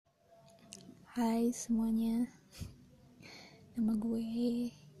Hai semuanya, nama gue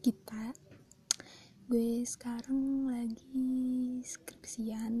Gita. Gue sekarang lagi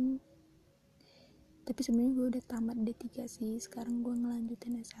skripsian, tapi sebenarnya gue udah tamat D3 sih. Sekarang gue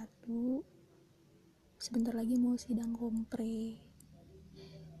ngelanjutin S1. Sebentar lagi mau sidang kompre.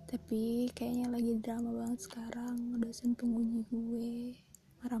 Tapi kayaknya lagi drama banget sekarang. Dosen penguji gue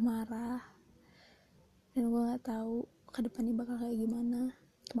marah-marah, dan gue nggak tahu kedepannya bakal kayak gimana.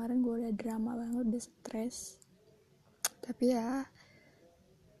 Kemarin gue udah drama banget, udah stres, tapi ya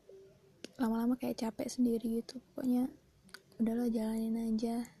lama-lama kayak capek sendiri gitu. Pokoknya udahlah, jalanin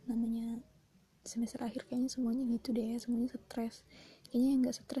aja, namanya semester akhir kayaknya semuanya gitu deh, semuanya stres. Kayaknya yang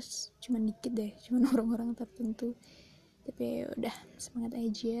nggak stres cuman dikit deh, cuman orang-orang tertentu. Tapi ya udah, semangat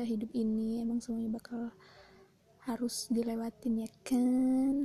aja, hidup ini emang semuanya bakal harus dilewatin ya kan.